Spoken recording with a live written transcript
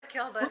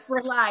killed us.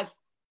 We're live.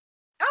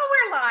 Oh,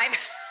 we're live.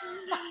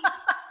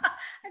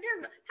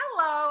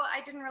 Hello.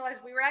 I didn't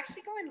realize we were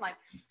actually going live.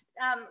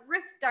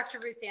 Dr.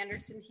 Ruth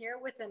Anderson here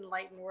with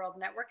Enlightened World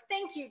Network.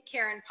 Thank you,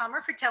 Karen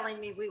Palmer, for telling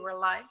me we were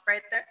live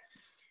right there.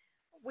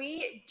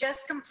 We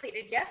just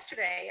completed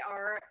yesterday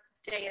our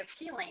day of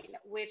healing,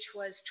 which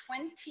was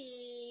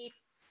 22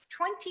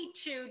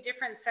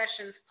 different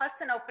sessions,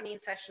 plus an opening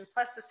session,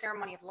 plus the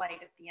ceremony of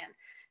light at the end.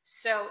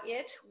 So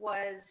it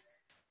was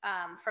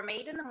from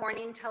 8 in the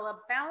morning till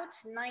about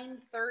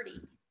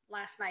 9:30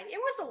 last night. It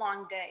was a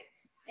long day,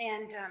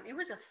 and it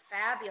was a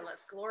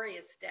fabulous,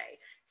 glorious day.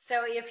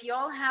 So if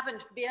y'all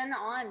haven't been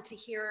on to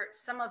hear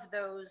some of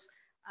those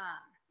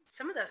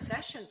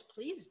sessions,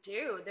 please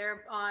do.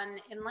 They're on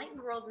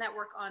Enlightened World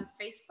Network on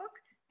Facebook,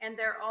 and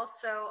they're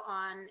also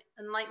on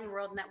Enlightened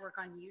World Network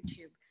on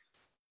YouTube.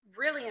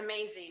 Really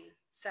amazing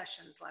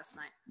sessions last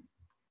night.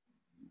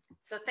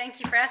 So thank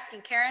you for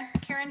asking, Karen.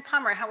 Karen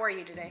Palmer, how are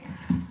you today?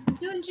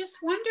 Doing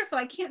just wonderful.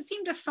 I can't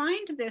seem to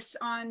find this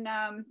on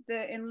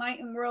the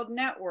Enlightened World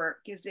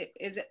Network.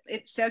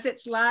 It says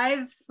it's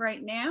live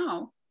right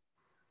now.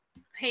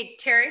 Hey,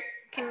 Terry,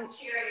 I'm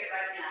sharing it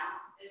right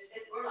now.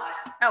 We're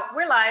live. Oh,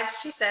 we're live.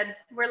 She said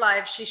we're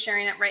live. She's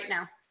sharing it right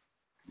now.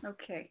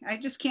 Okay, I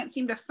just can't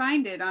seem to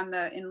find it on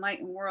the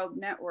Enlightened World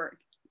Network.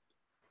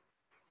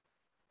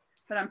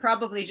 But I'm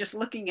probably just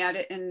looking at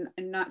it and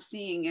not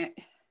seeing it.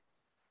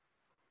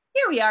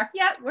 Here we are.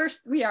 Yeah,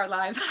 we are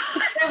live.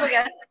 There we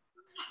go.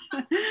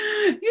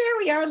 Here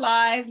we are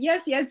live.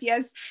 Yes, yes,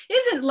 yes.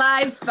 Isn't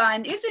live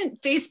fun?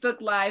 Isn't Facebook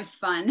Live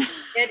fun?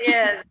 It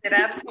is. It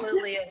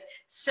absolutely is.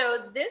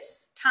 So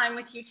this time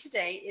with you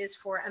today is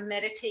for a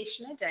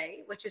meditation a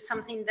day, which is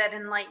something that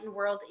Enlightened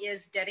World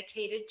is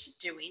dedicated to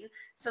doing.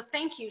 So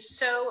thank you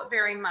so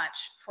very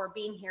much for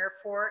being here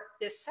for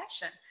this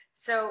session.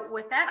 So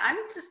with that, I'm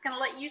just going to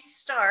let you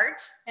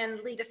start and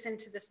lead us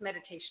into this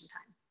meditation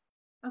time.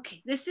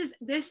 Okay, this is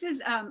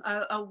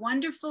a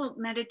wonderful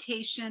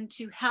meditation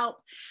to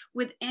help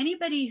with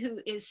anybody who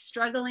is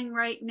struggling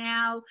right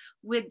now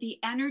with the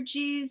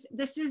energies.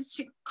 This is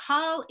to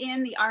call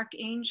in the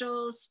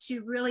archangels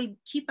to really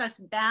keep us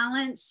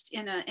balanced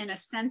in a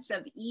sense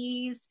of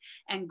ease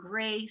and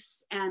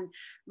grace, and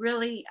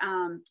really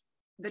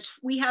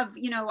we have,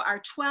 our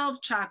 12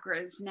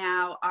 chakras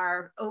now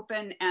are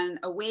open and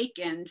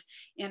awakened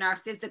in our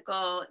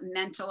physical,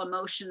 mental,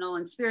 emotional,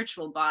 and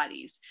spiritual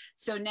bodies.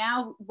 So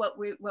now what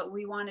we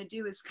want to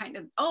do is kind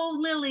of, oh,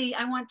 Lily,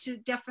 I want to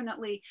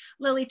definitely,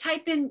 Lily,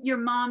 type in your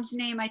mom's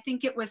name. I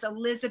think it was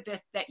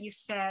Elizabeth that you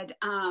said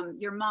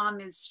your mom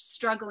is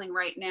struggling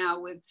right now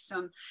with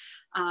some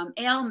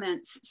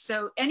ailments.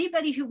 So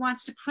anybody who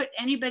wants to put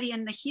anybody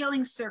in the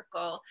healing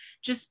circle,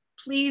 just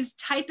please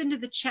type into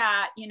the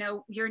chat,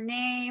 your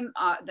name,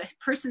 the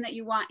person that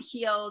you want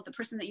healed, the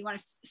person that you want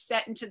to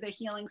set into the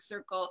healing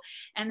circle.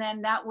 And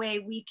then that way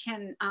we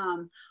can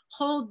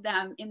hold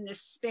them in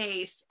this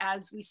space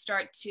as we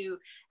start to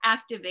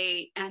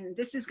activate. And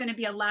this is going to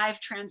be a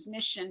live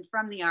transmission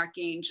from the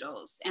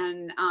archangels.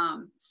 And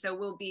so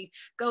we'll be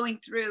going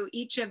through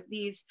each of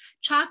these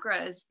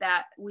chakras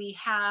that we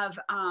have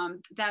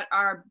that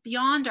are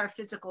beyond our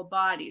physical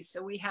bodies.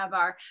 So we have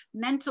our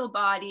mental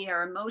body,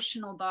 our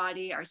emotional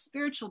body, our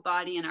spiritual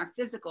body, and our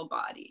physical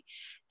body.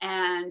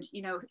 And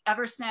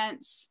ever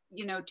since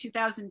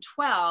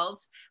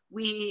 2012,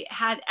 we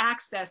had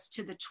access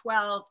to the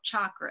 12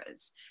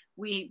 chakras.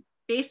 We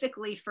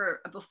basically,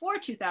 before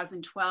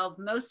 2012,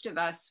 most of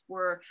us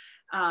were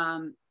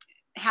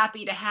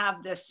happy to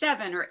have the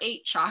 7 or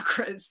 8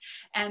 chakras.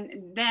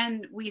 And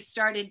then we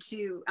started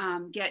to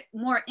get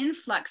more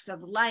influx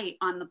of light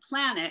on the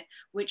planet,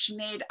 which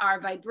made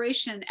our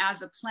vibration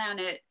as a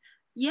planet.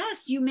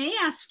 Yes, you may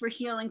ask for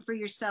healing for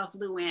yourself,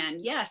 Luann.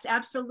 Yes,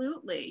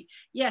 absolutely.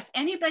 Yes,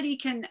 anybody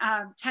can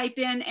type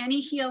in any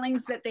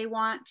healings that they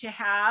want to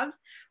have.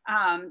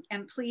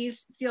 And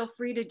please feel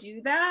free to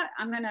do that.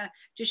 I'm going to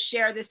just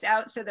share this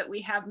out so that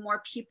we have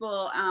more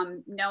people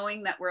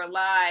knowing that we're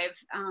alive.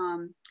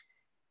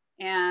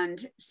 And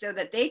so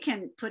that they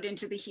can put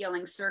into the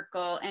healing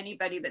circle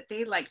anybody that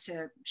they like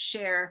to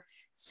share.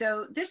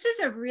 So this is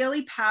a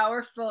really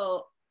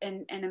powerful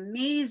and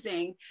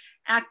amazing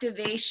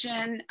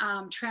activation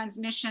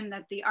transmission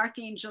that the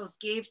archangels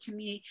gave to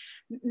me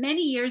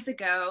many years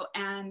ago.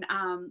 And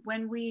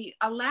when we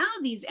allow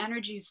these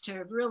energies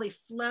to really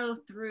flow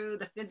through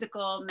the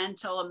physical,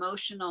 mental,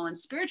 emotional, and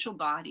spiritual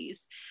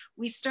bodies,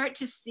 we start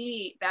to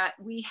see that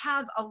we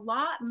have a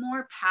lot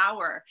more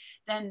power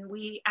than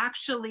we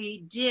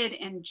actually did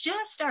in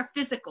just our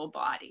physical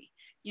body.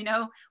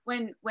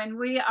 When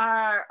we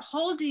are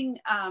holding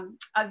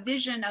a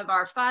vision of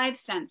our 5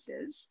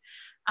 senses,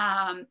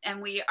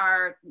 and we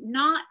are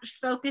not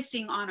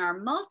focusing on our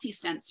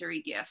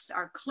multisensory gifts,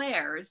 our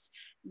clairs,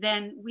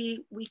 then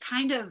we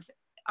kind of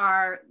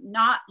are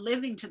not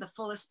living to the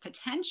fullest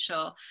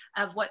potential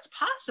of what's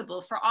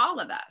possible for all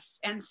of us.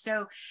 And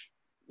so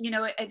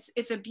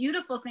it's a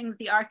beautiful thing that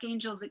the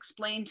archangels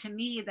explained to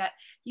me, that,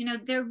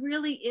 there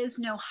really is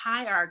no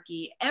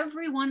hierarchy.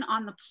 Everyone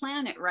on the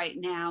planet right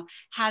now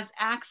has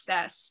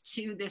access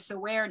to this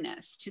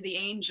awareness, to the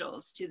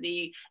angels, to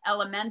the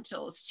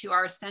elementals, to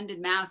our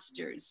ascended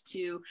masters,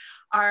 to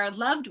our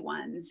loved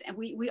ones. And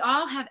we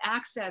all have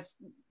access.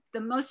 The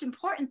most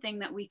important thing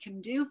that we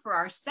can do for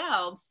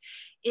ourselves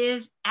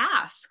is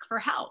ask for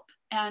help.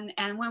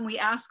 And when we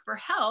ask for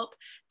help,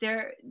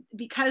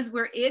 because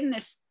we're in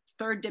this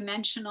third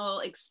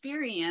dimensional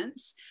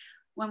experience,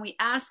 when we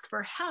ask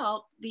for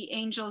help, the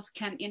angels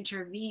can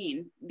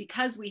intervene.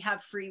 Because we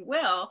have free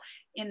will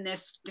in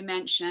this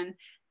dimension,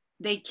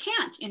 they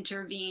can't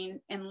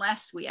intervene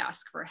unless we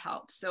ask for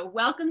help. So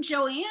welcome,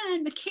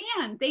 Joanne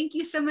McCann. Thank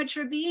you so much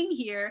for being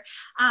here.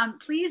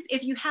 Please,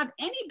 if you have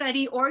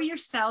anybody or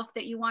yourself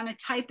that you want to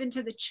type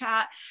into the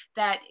chat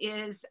that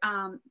is,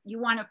 you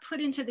want to put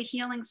into the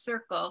healing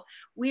circle,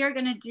 we are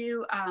going to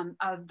do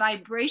a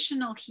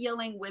vibrational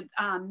healing with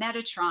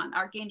Metatron,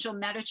 Archangel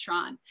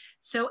Metatron.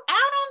 So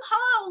Adam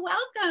Hall,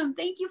 welcome.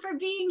 Thank you for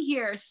being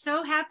here.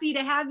 So happy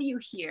to have you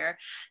here.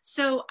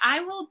 So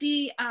I will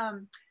be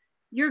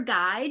your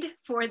guide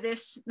for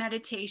this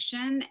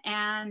meditation,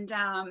 and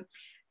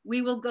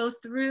we will go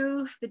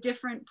through the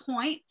different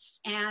points,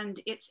 and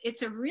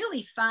it's a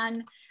really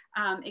fun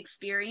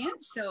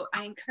experience. So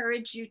I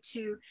encourage you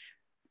to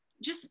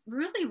just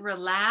really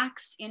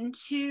relax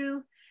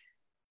into,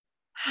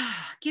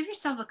 give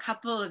yourself a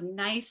couple of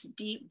nice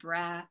deep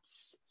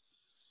breaths.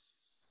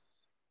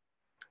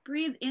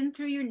 Breathe in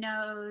through your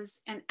nose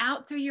and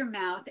out through your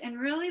mouth, and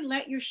really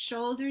let your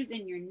shoulders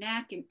and your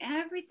neck and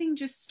everything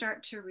just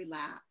start to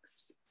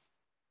relax.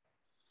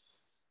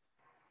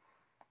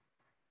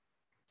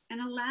 And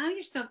allow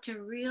yourself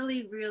to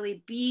really,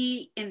 really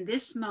be in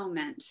this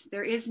moment.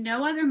 There is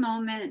no other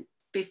moment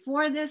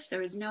before this.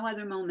 There is no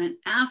other moment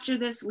after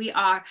this. We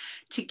are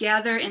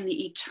together in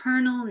the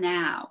eternal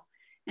now.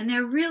 And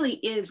there really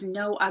is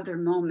no other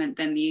moment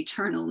than the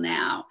eternal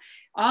now.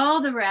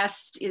 All the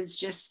rest is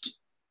just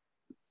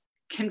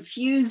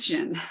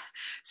confusion.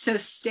 So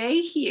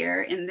stay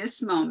here in this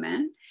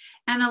moment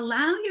and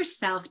allow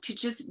yourself to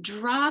just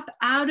drop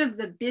out of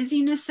the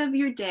busyness of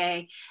your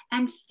day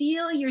and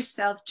feel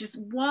yourself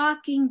just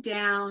walking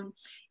down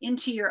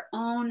into your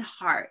own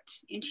heart,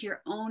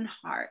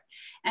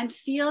 and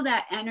feel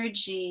that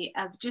energy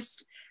of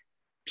just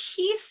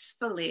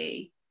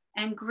peacefully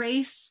and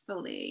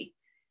gracefully,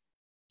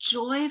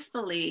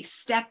 joyfully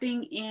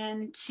stepping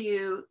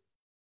into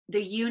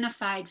the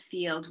unified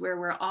field where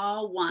we're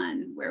all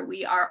one, where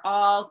we are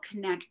all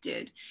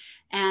connected,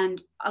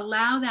 and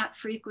allow that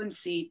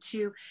frequency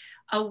to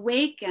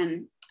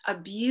awaken a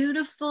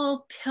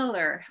beautiful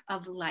pillar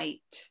of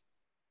light.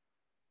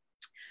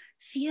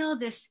 Feel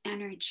this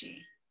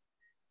energy.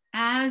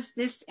 As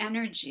this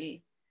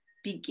energy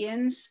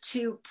begins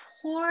to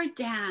pour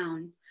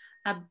down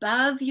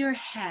above your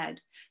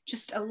head,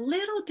 just a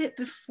little bit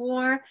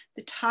before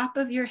the top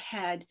of your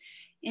head,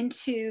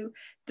 into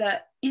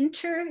the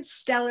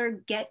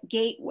interstellar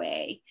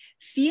gateway.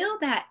 Feel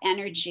that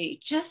energy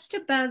just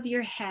above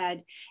your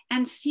head,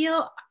 and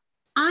feel,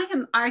 I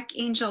am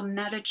Archangel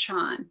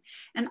Metatron,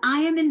 and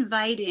I am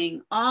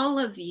inviting all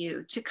of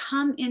you to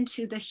come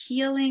into the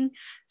healing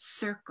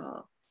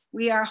circle.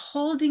 We are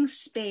holding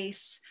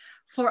space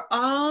for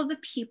all the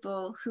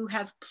people who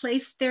have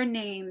placed their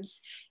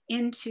names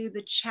into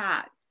the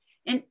chat.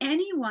 And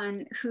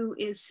anyone who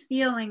is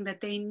feeling that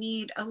they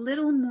need a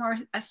little more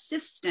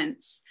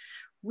assistance,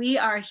 we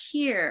are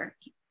here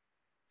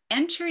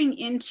entering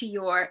into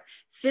your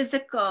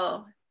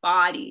physical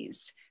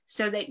bodies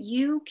so that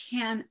you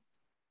can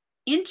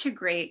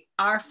integrate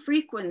our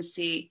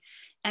frequency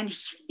and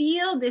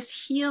feel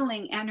this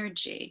healing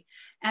energy.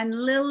 And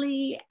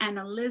Lily and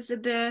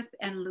Elizabeth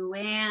and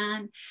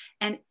Luann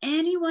and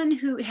anyone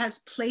who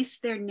has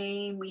placed their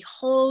name, we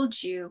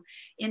hold you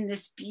in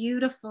this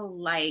beautiful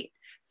light.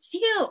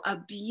 Feel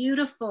a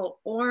beautiful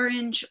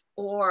orange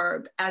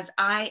orb as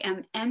I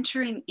am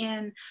entering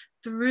in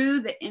through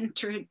the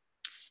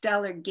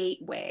interstellar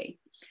gateway.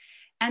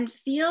 And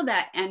feel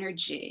that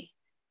energy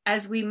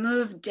as we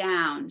move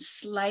down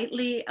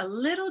slightly, a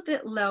little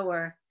bit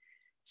lower.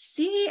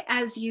 See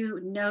as you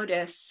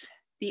notice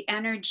the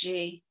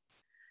energy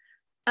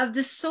of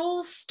the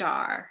soul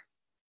star.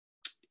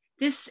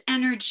 This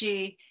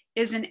energy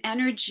is an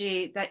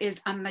energy that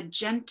is a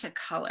magenta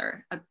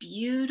color, a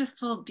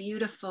beautiful,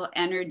 beautiful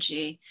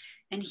energy.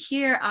 And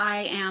here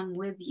I am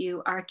with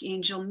you,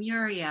 Archangel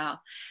Muriel.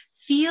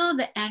 Feel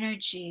the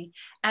energy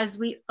as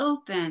we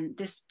open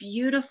this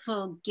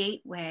beautiful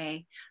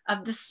gateway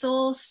of the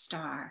soul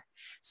star,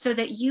 so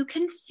that you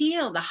can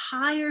feel the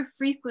higher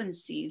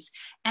frequencies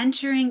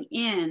entering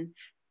in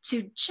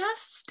to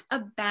just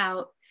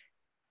about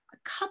a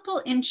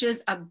couple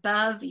inches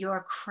above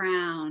your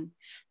crown.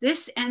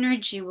 This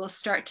energy will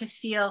start to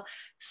feel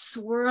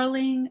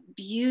swirling,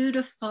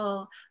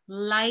 beautiful,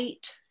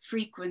 light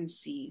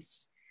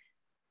frequencies.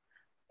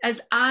 As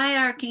I,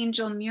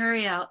 Archangel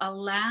Muriel,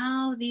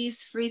 allow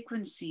these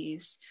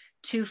frequencies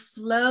to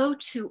flow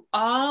to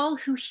all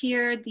who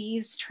hear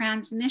these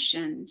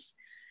transmissions.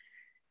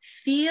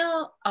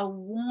 Feel a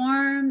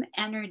warm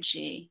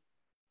energy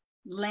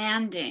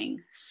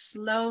landing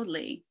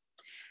slowly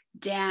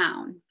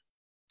down.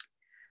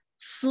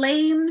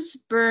 Flames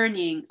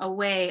burning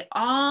away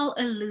all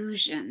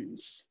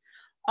illusions,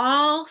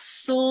 all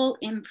soul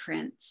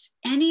imprints,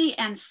 any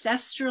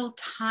ancestral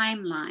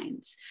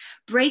timelines,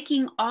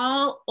 breaking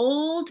all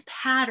old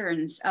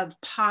patterns of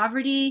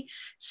poverty,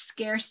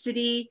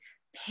 scarcity,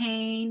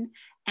 pain,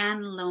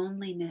 and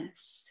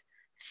loneliness.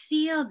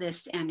 Feel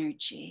this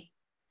energy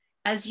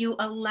as you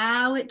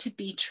allow it to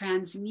be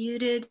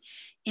transmuted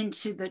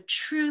into the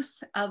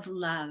truth of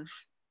love.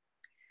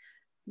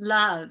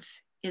 Love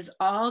is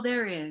all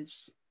there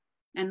is,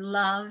 and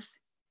love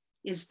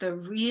is the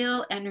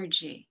real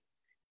energy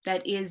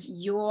that is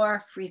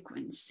your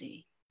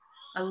frequency.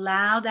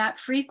 Allow that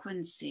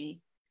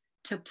frequency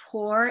to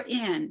pour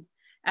in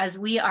as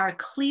we are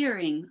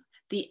clearing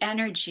the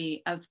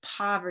energy of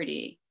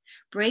poverty,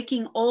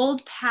 breaking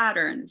old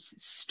patterns,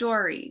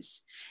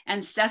 stories,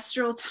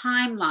 ancestral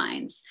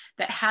timelines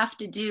that have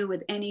to do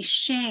with any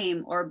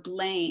shame or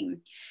blame,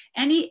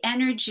 any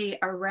energy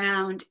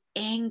around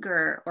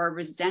anger or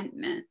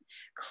resentment,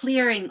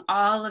 clearing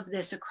all of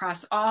this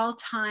across all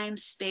time,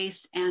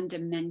 space, and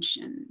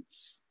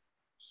dimensions.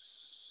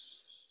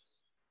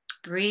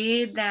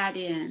 Breathe that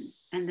in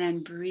and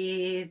then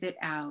breathe it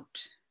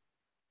out.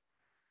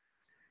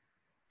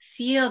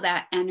 Feel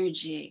that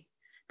energy,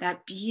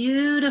 that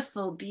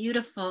beautiful,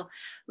 beautiful,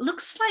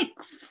 looks like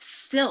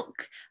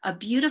silk, a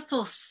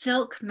beautiful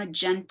silk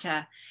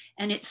magenta,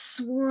 and it's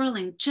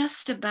swirling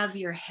just above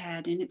your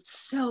head, and it's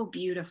so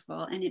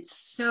beautiful and it's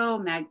so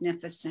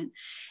magnificent.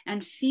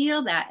 And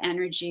feel that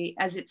energy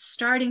as it's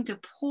starting to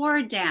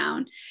pour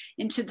down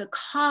into the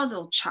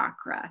causal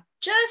chakra,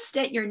 just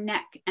at your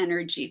neck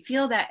energy.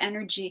 Feel that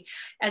energy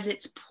as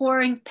it's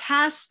pouring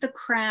past the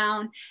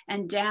crown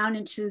and down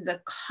into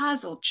the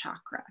causal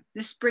chakra.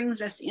 This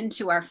brings us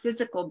into our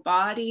physical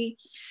body.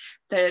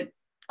 The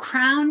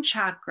crown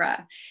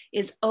chakra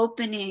is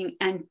opening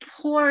and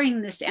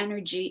pouring this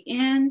energy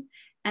in,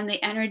 and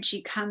the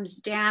energy comes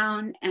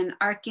down, and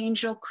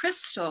Archangel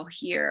Crystal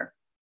here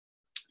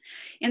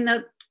in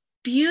the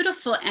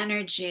beautiful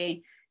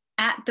energy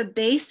at the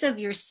base of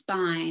your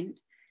spine,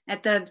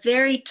 at the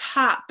very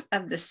top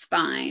of the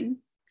spine,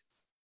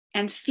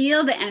 and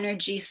feel the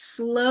energy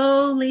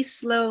slowly,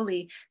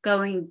 slowly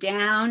going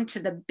down to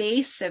the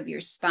base of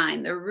your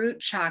spine, the root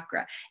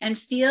chakra, and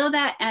feel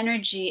that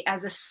energy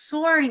as a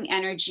soaring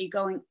energy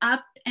going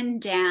up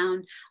and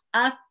down,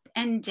 up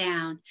and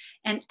down.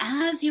 And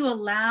as you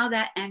allow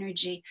that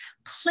energy,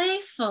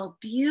 playful,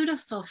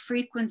 beautiful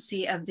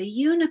frequency of the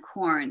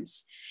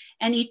unicorns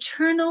and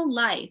eternal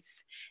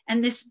life.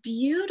 And this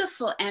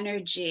beautiful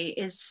energy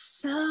is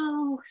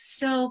so,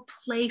 so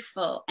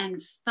playful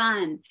and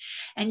fun.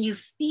 And you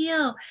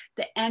feel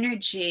the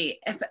energy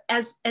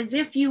as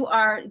if you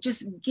are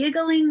just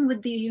giggling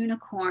with the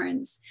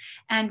unicorns,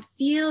 and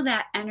feel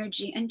that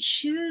energy and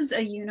choose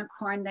a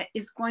unicorn that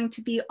is going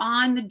to be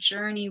on the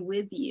journey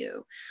with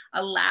you,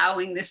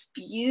 allowing this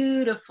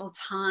beautiful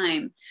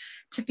time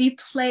to be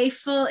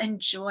playful and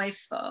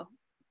joyful.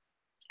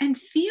 And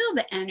feel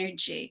the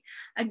energy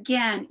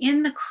again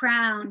in the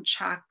crown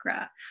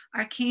chakra,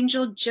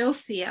 Archangel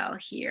Jophiel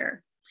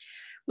here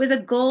with a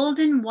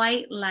golden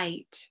white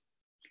light.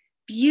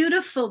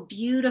 Beautiful,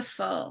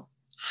 beautiful,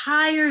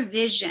 higher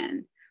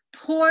vision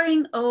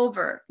pouring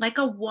over like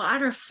a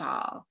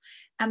waterfall,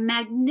 a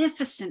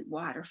magnificent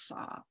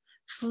waterfall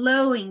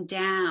flowing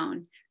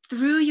down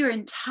through your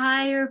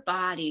entire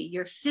body,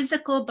 your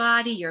physical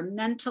body, your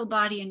mental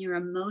body, and your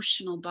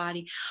emotional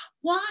body,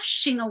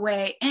 washing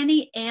away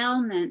any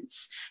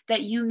ailments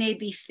that you may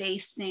be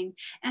facing,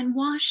 and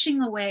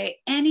washing away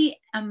any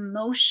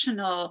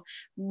emotional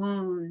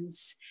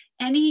wounds,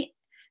 any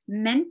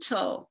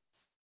mental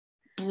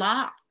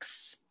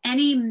blocks,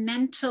 any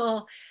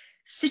mental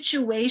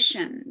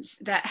situations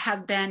that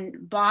have been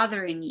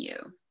bothering you,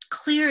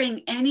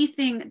 clearing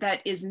anything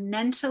that is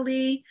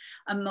mentally,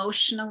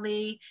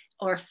 emotionally,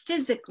 or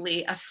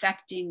physically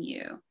affecting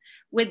you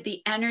with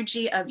the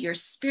energy of your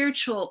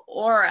spiritual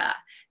aura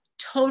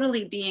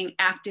totally being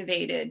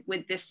activated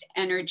with this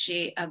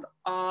energy of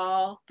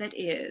all that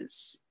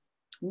is.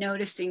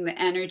 Noticing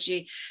the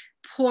energy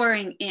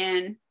pouring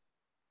in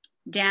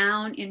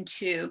down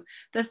into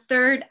the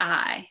third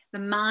eye, the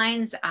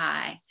mind's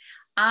eye.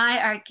 I,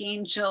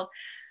 Archangel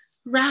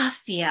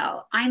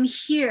Raphael, I'm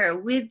here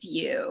with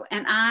you,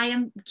 and I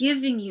am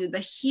giving you the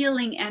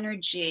healing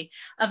energy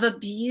of a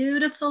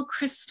beautiful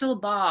crystal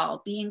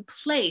ball being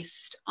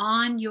placed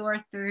on your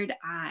third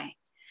eye.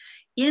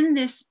 In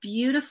this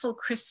beautiful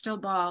crystal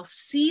ball,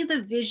 see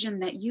the vision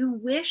that you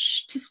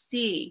wish to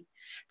see,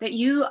 that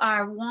you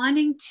are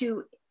wanting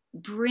to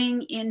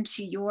bring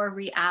into your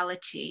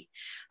reality.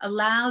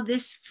 Allow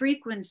this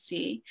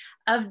frequency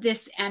of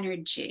this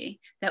energy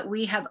that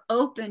we have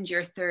opened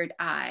your third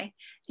eye,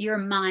 your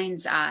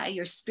mind's eye,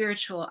 your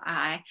spiritual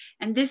eye,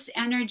 and this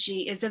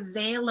energy is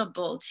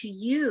available to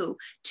you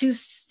to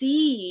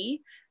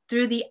see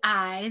through the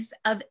eyes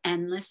of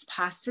endless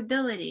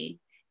possibility.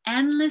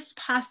 Endless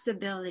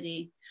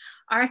possibility.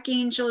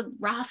 Archangel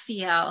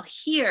Raphael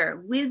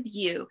here with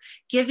you,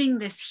 giving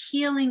this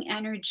healing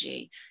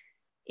energy.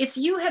 If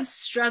you have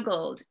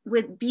struggled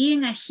with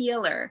being a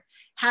healer,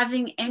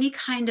 having any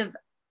kind of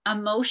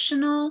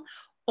emotional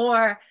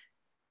or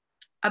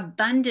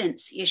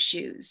abundance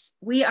issues,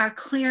 we are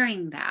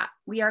clearing that.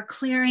 We are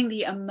clearing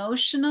the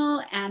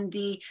emotional and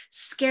the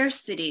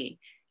scarcity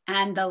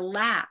and the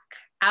lack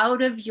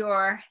out of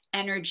your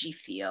energy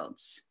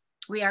fields.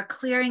 We are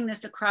clearing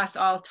this across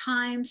all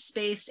time,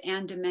 space,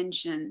 and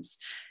dimensions.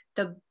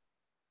 The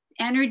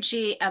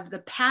energy of the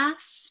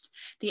past,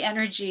 the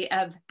energy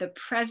of the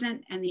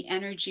present, and the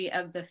energy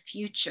of the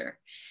future.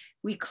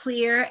 We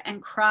clear and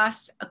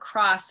cross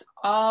across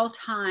all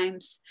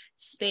times,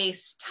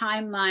 space,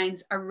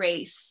 timelines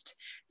erased.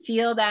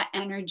 Feel that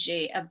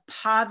energy of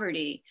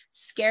poverty,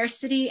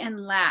 scarcity, and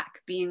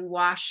lack being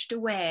washed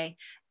away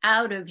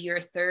out of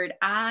your third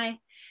eye.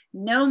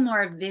 No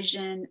more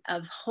vision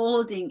of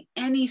holding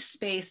any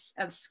space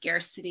of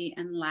scarcity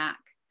and lack.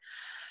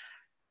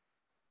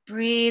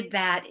 Breathe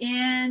that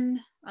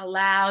in.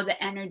 Allow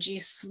the energy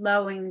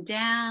slowing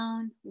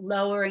down,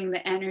 lowering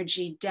the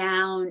energy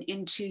down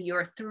into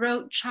your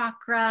throat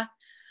chakra.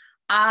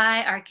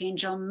 I,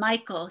 Archangel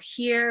Michael,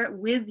 here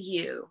with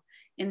you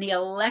in the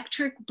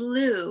electric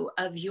blue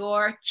of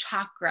your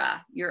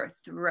chakra, your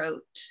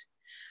throat.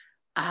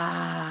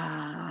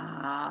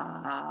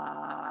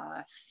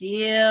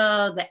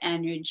 Feel the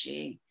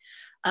energy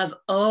of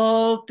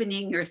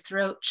opening your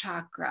throat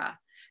chakra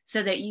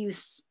so that you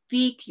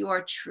speak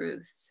your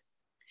truth.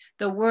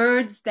 The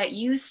words that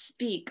you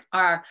speak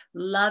are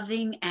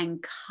loving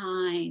and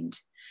kind.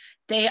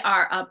 They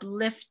are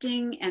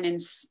uplifting and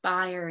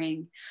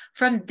inspiring.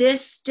 From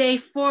this day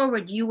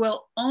forward, you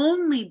will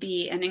only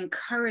be an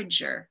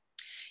encourager,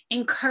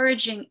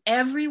 encouraging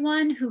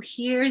everyone who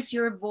hears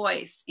your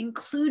voice,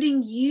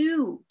 including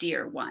you,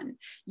 dear one.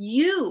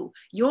 You,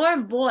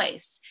 your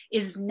voice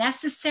is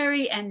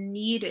necessary and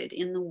needed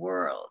in the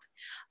world.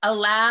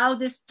 Allow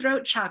this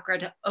throat chakra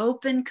to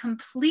open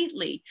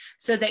completely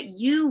so that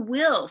you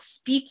will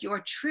speak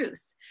your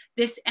truth.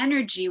 This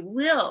energy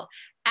will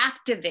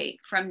activate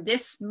from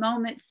this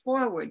moment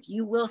forward.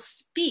 You will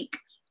speak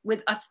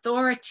with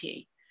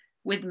authority,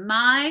 with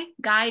my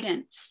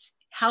guidance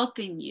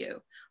helping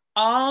you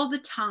all the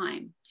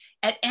time.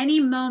 At any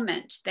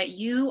moment that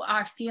you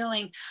are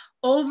feeling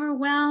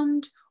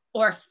overwhelmed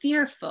or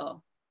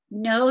fearful,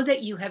 know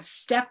that you have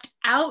stepped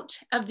out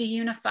of the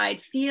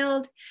unified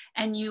field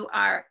and you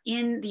are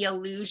in the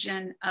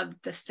illusion of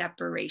the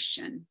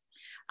separation.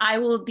 I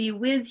will be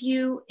with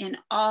you in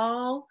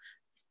all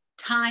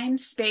time,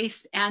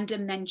 space, and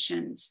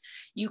dimensions.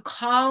 You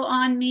call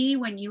on me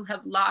when you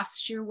have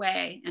lost your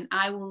way, and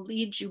I will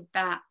lead you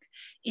back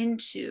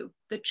into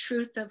the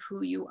truth of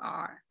who you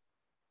are.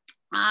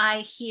 I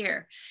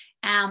here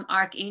am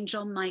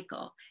Archangel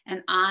Michael,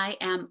 and I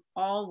am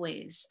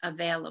always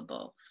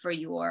available for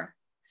your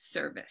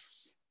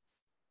service.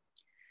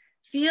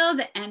 Feel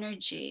the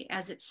energy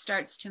as it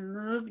starts to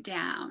move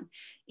down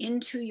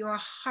into your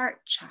heart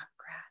chakra.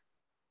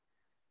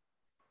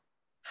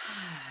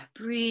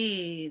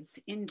 Breathe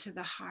into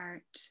the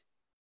heart.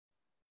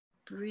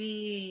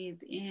 Breathe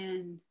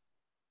in.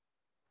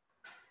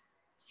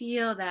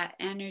 Feel that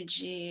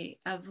energy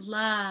of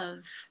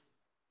love.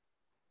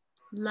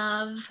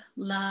 Love,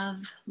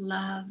 love,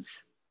 love.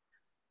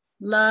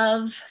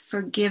 Love,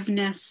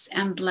 forgiveness,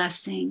 and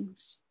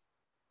blessings.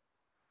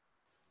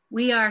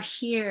 We are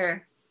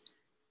here,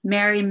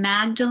 Mary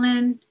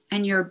Magdalene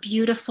and your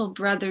beautiful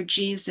brother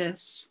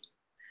Jesus,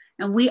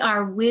 and we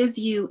are with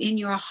you in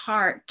your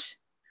heart,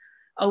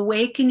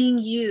 awakening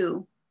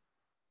you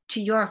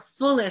to your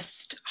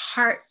fullest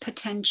heart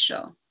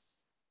potential.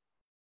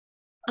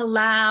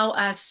 Allow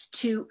us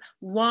to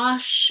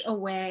wash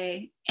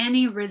away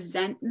any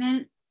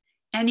resentment,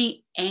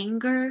 any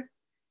anger,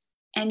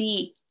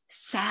 any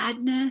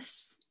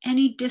sadness,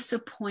 any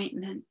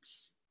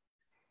disappointments.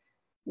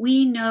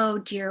 We know,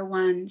 dear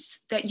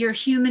ones, that your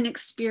human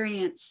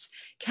experience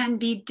can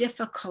be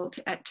difficult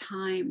at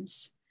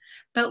times,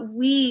 but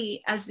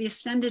we, as the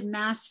ascended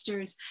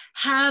masters,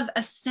 have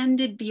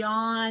ascended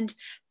beyond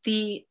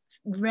the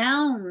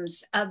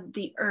realms of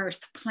the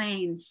earth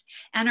planes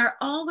and are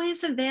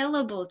always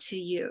available to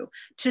you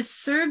to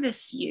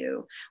service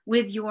you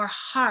with your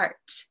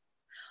heart.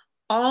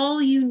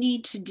 All you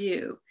need to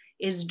do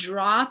is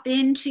drop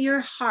into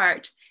your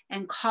heart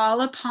and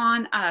call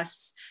upon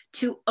us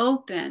to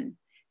open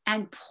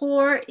and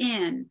pour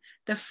in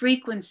the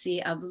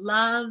frequency of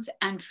love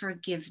and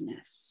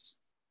forgiveness.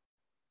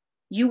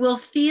 You will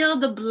feel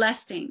the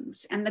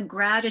blessings and the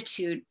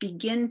gratitude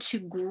begin to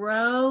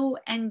grow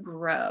and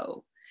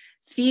grow.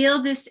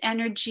 Feel this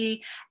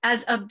energy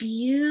as a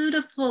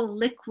beautiful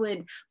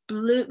liquid,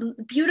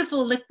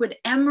 beautiful liquid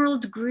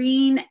emerald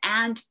green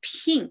and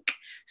pink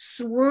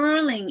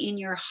swirling in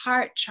your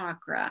heart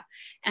chakra.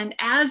 And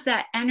as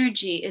that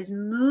energy is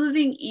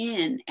moving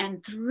in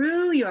and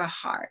through your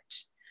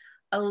heart,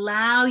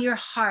 allow your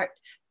heart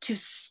to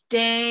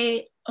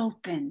stay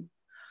open.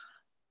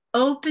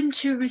 open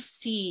to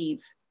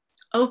receive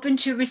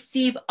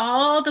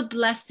all the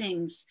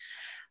blessings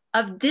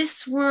of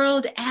this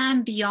world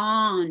and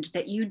beyond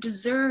that you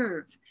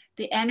deserve.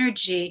 The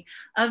energy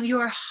of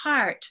your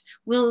heart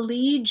will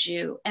lead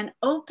you and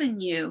open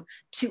you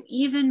to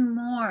even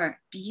more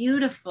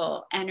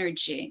beautiful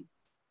energy.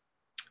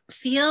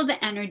 Feel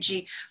the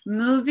energy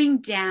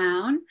moving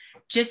down,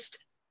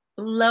 just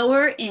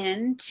lower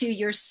into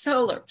your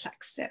solar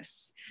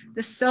plexus.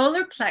 The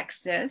solar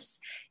plexus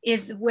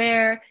is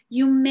where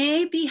you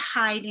may be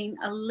hiding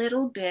a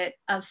little bit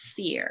of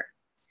fear.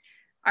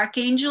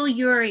 Archangel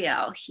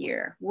Uriel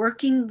here,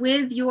 working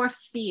with your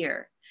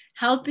fear,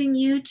 helping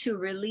you to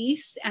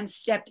release and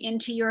step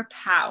into your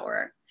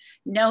power,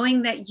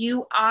 knowing that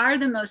you are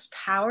the most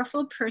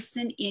powerful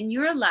person in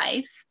your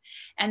life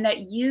and that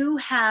you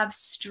have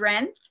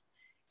strength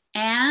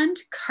and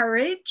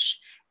courage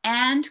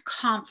and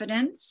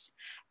confidence.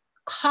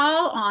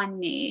 Call on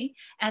me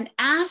and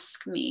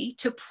ask me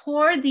to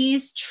pour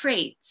these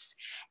traits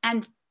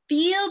and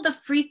feel the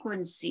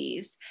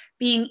frequencies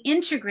being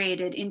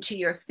integrated into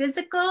your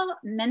physical,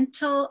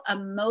 mental,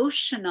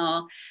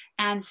 emotional,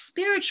 and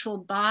spiritual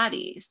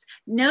bodies.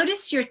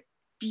 Notice your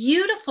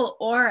beautiful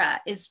aura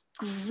is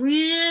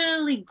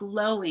really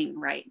glowing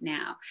right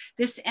now.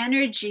 This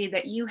energy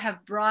that you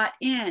have brought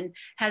in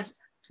has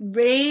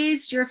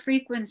raised your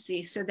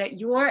frequency so that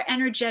your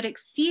energetic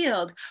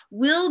field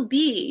will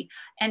be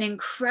an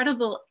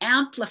incredible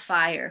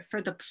amplifier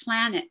for the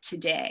planet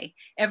today.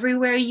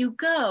 Everywhere you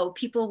go,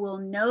 people will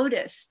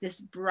notice this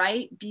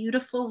bright,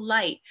 beautiful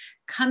light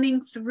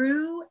coming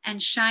through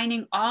and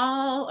shining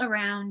all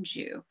around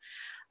you.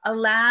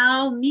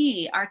 Allow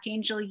me,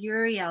 Archangel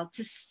Uriel,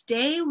 to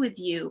stay with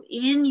you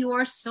in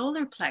your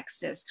solar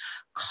plexus.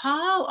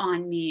 Call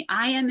on me.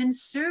 I am in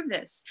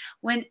service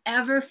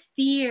whenever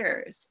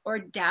fears or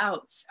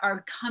doubts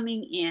are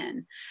coming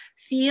in.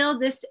 Feel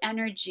this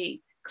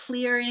energy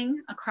clearing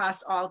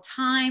across all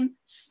time,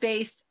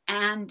 space,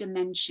 and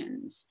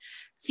dimensions.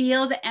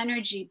 Feel the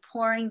energy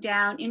pouring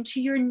down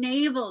into your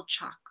navel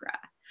chakra.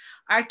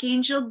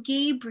 Archangel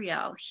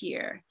Gabriel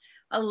here,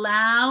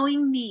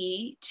 allowing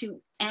me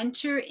to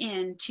enter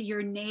into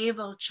your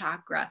navel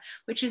chakra,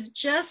 which is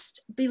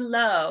just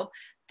below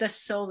the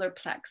solar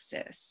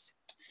plexus.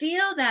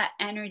 Feel that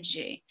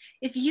energy.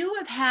 If you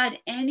have had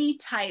any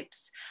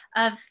types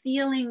of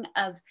feeling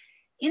of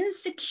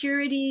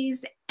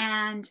insecurities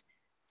and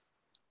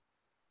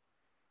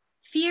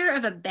fear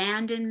of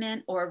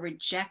abandonment or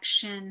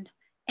rejection,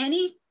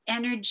 any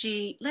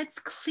energy, let's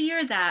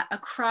clear that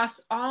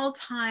across all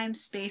time,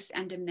 space,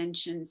 and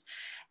dimensions.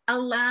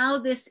 Allow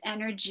this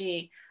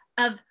energy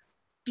of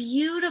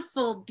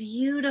beautiful,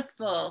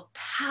 beautiful,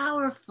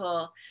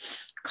 powerful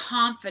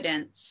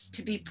confidence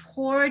to be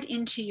poured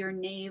into your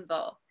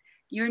navel.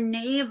 Your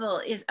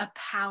navel is a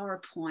power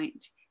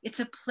point. It's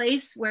a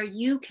place where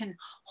you can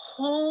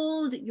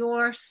hold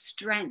your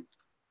strength.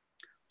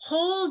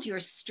 Hold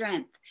your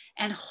strength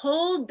and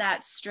hold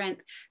that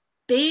strength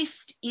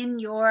based in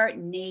your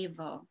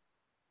navel.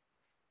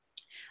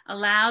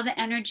 Allow the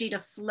energy to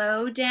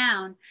flow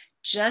down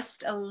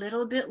just a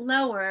little bit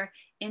lower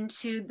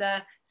into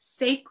the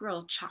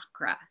sacral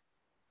chakra.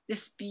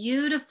 This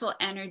beautiful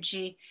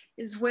energy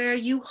is where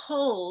you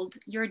hold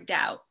your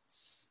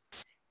doubts.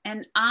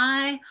 And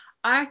I,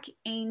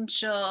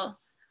 Archangel,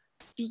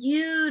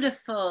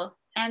 beautiful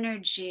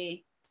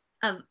energy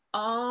of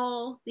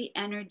all the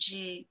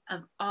energy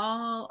of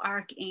all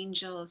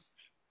archangels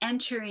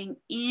entering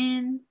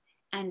in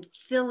and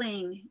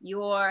filling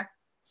your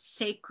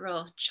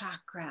sacral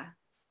chakra,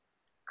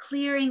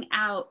 clearing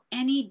out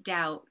any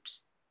doubt,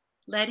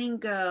 letting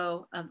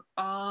go of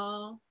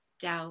all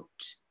doubt,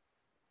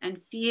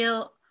 and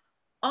feel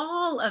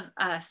all of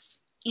us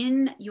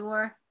in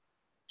your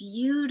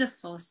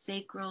beautiful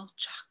sacral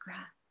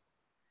chakra.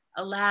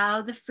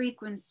 Allow the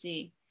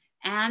frequency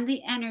and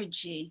the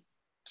energy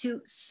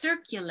to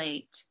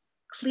circulate,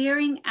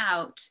 clearing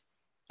out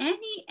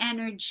any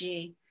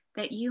energy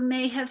that you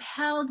may have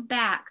held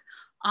back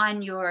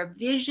on your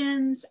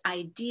visions,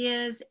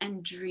 ideas,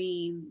 and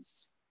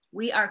dreams.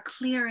 We are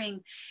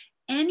clearing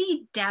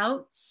any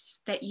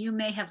doubts that you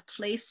may have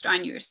placed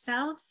on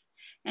yourself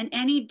and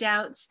any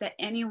doubts that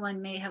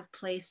anyone may have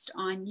placed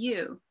on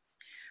you.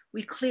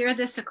 We clear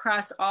this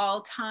across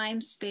all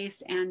time,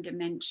 space, and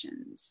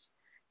dimensions.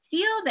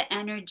 Feel the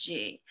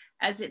energy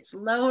as it's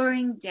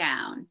lowering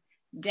down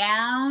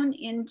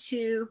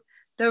into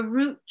the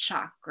root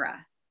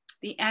chakra,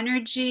 the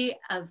energy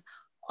of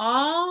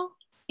all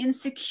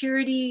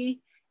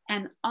insecurity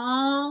and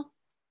all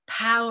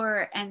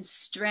power and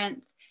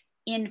strength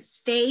in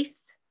faith,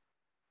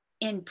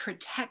 in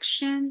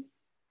protection,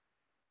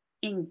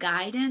 in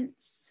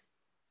guidance,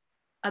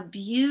 a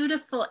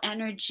beautiful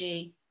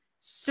energy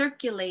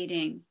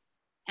circulating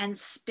and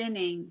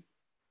spinning,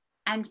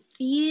 and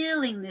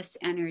feeling this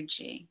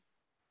energy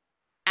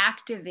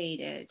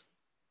activated.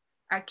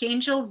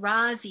 Archangel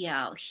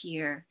Raziel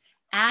here,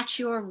 at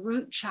your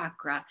root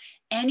chakra.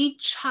 Any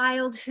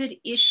childhood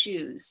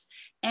issues,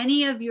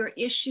 any of your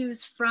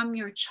issues from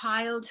your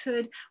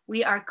childhood,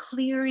 we are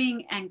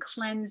clearing and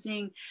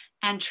cleansing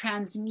and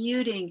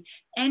transmuting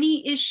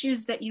any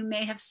issues that you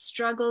may have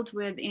struggled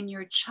with in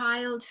your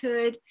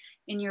childhood,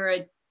 in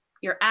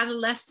your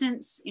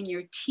adolescence, in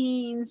your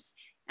teens,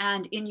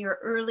 and in your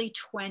early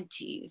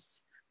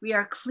 20s. We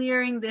are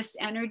clearing this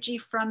energy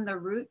from the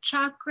root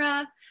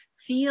chakra.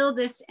 Feel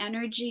this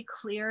energy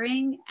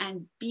clearing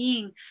and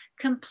being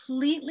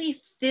completely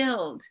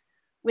filled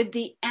with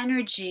the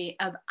energy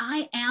of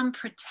I am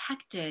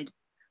protected,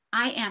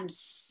 I am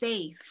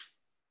safe,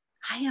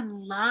 I am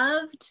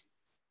loved,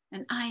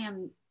 and I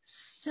am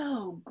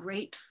so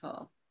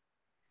grateful.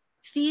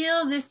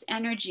 Feel this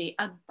energy,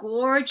 a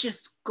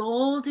gorgeous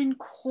golden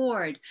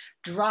cord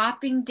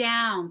dropping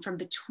down from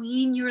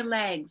between your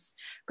legs,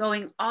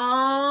 going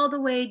all the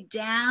way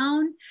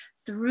down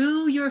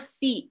through your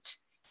feet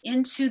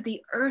into the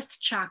earth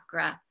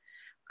chakra.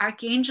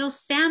 Archangel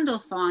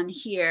Sandalphon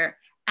here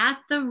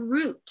at the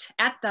root,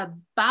 at the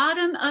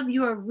bottom of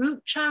your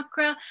root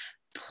chakra,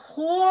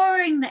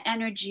 pouring the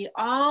energy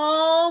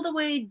all the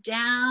way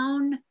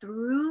down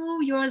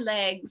through your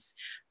legs,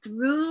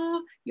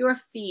 through your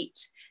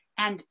feet,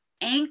 and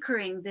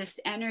anchoring this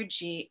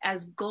energy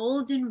as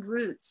golden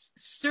roots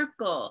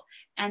circle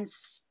and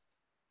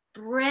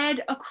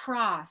spread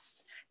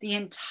across the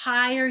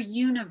entire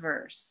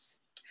universe,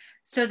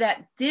 so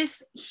that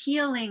this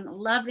healing,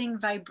 loving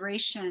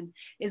vibration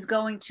is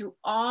going to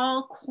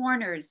all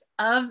corners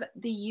of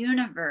the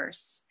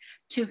universe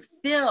to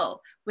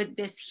fill with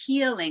this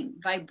healing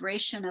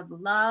vibration of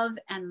love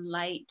and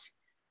light,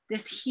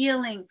 this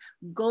healing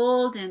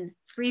golden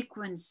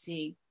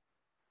frequency,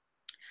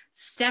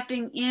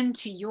 stepping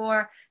into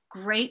your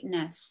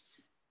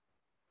greatness,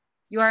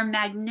 your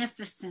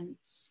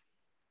magnificence.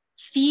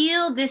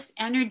 Feel this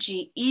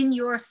energy in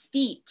your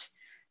feet,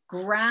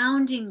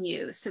 grounding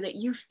you so that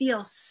you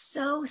feel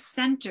so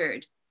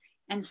centered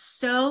and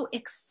so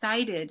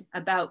excited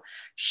about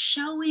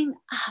showing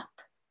up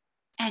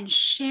and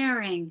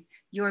sharing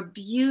your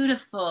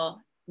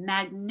beautiful,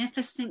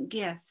 magnificent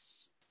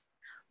gifts.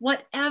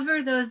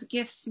 Whatever those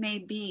gifts may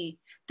be,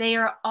 they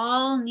are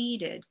all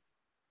needed.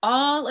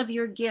 All of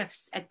your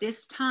gifts at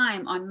this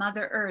time on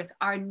Mother Earth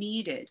are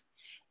needed.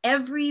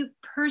 Every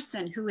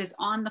person who is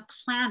on the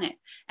planet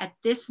at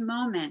this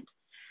moment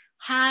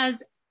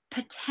has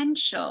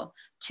potential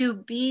to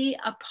be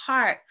a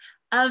part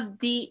of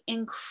the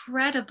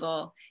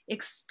incredible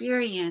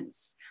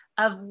experience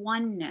of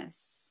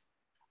oneness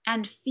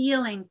and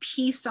feeling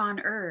peace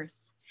on earth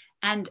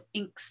and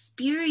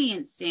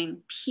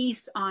experiencing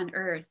peace on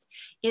earth.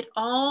 It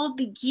all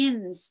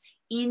begins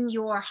in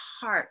your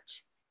heart.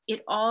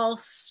 It all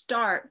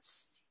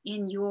starts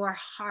in your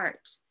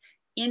heart.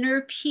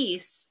 Inner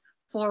peace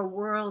for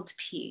world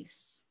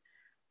peace.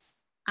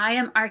 I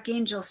am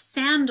Archangel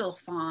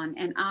Sandalphon,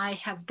 and I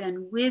have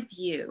been with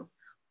you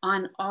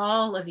on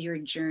all of your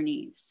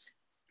journeys.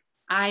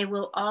 I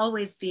will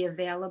always be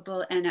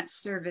available and at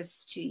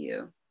service to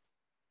you.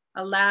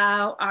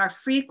 Allow our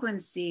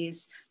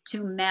frequencies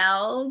to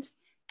meld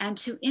and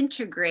to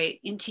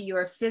integrate into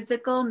your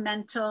physical,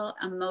 mental,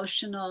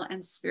 emotional,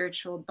 and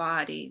spiritual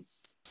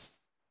bodies.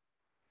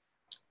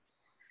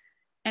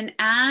 And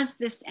as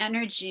this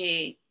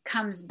energy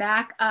comes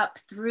back up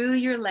through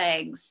your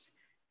legs,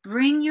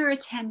 bring your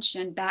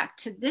attention back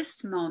to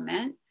this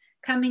moment,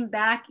 coming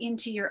back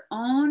into your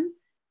own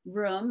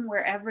room,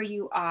 wherever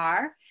you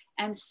are,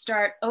 and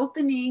start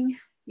opening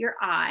your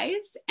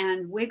eyes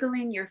and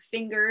wiggling your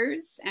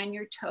fingers and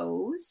your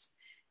toes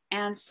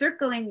and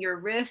circling your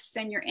wrists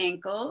and your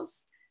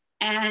ankles,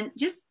 and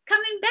just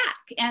coming back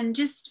and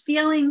just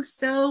feeling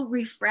so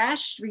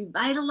refreshed,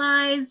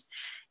 revitalized,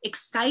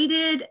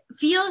 excited.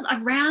 Feel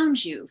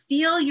around you,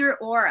 feel your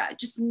aura.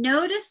 Just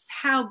notice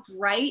how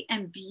bright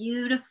and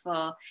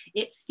beautiful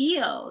it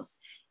feels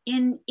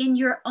in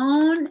your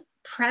own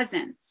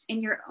presence,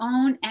 in your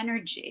own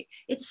energy.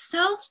 It's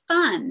so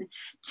fun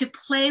to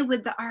play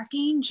with the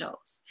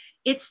archangels.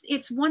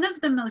 It's one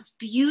of the most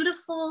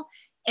beautiful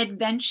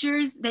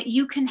adventures that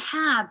you can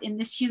have in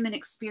this human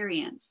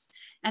experience.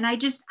 And I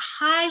just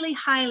highly,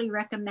 highly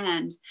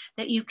recommend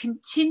that you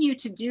continue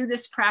to do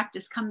this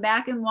practice. Come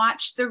back and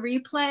watch the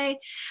replay.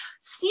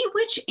 See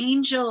which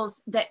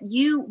angels that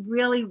you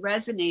really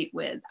resonate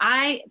with.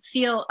 I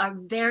feel a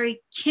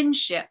very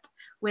kinship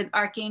with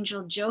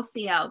Archangel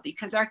Jophiel,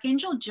 because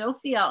Archangel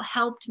Jophiel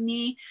helped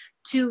me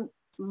to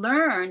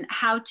learn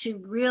how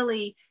to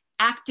really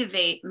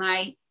activate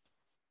my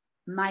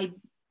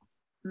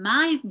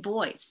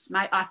voice,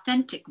 my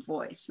authentic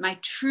voice, my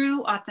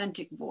true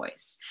authentic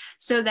voice,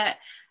 so that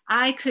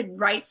I could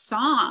write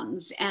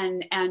songs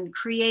and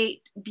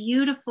create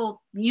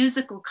beautiful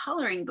musical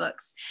coloring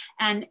books.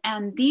 And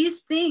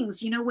these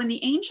things, you know, when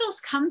the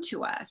angels come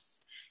to us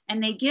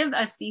and they give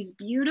us these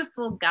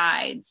beautiful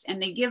guides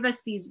and they give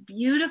us these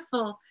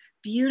beautiful,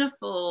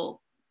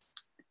 beautiful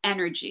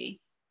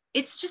energy,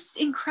 it's just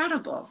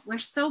incredible. We're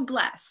so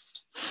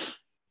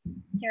blessed.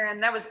 Karen,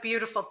 that was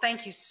beautiful.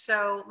 Thank you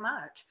so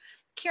much.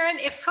 Karen,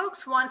 if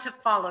folks want to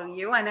follow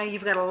you, I know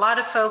you've got a lot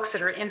of folks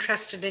that are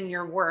interested in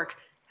your work.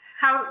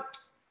 How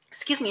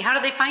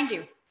do they find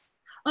you?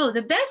 Oh,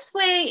 the best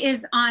way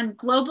is on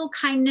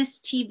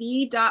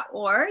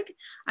globalkindnesstv.org.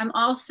 I'm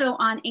also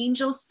on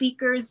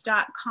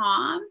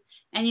angelspeakers.com,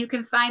 and you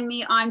can find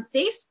me on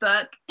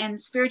Facebook and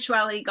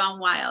Spirituality Gone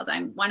Wild.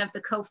 I'm one of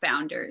the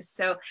co-founders.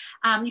 So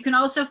you can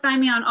also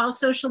find me on all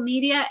social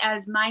media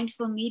as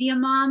Mindful Media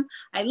Mom.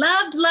 I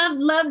love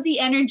the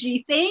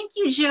energy. Thank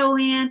you,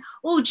 Joanne.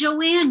 Oh,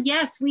 Joanne,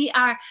 yes, when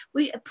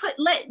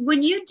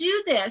you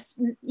do this,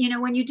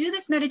 when you do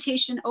this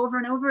meditation over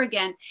and over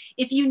again,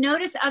 if you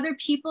notice other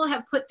people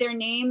have put their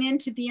name in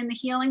to be in the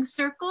healing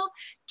circle,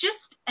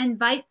 just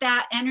invite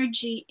that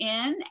energy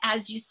in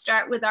as you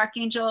start with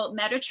Archangel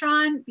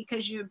Metatron,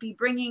 because you'll be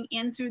bringing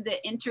in through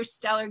the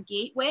interstellar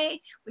gateway,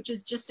 which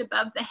is just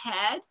above the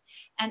head.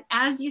 And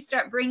as you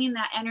start bringing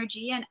that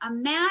energy in,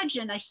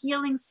 imagine a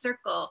healing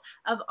circle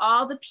of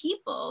all the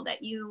people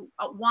that you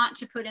want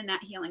to put in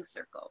that healing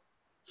circle.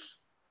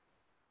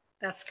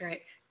 That's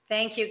great.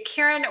 Thank you.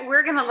 Karen,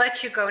 we're going to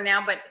let you go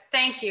now, but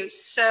thank you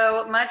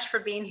so much for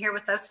being here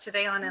with us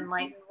today on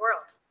Enlightened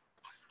World.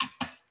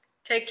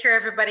 Take care,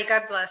 everybody.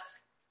 God bless.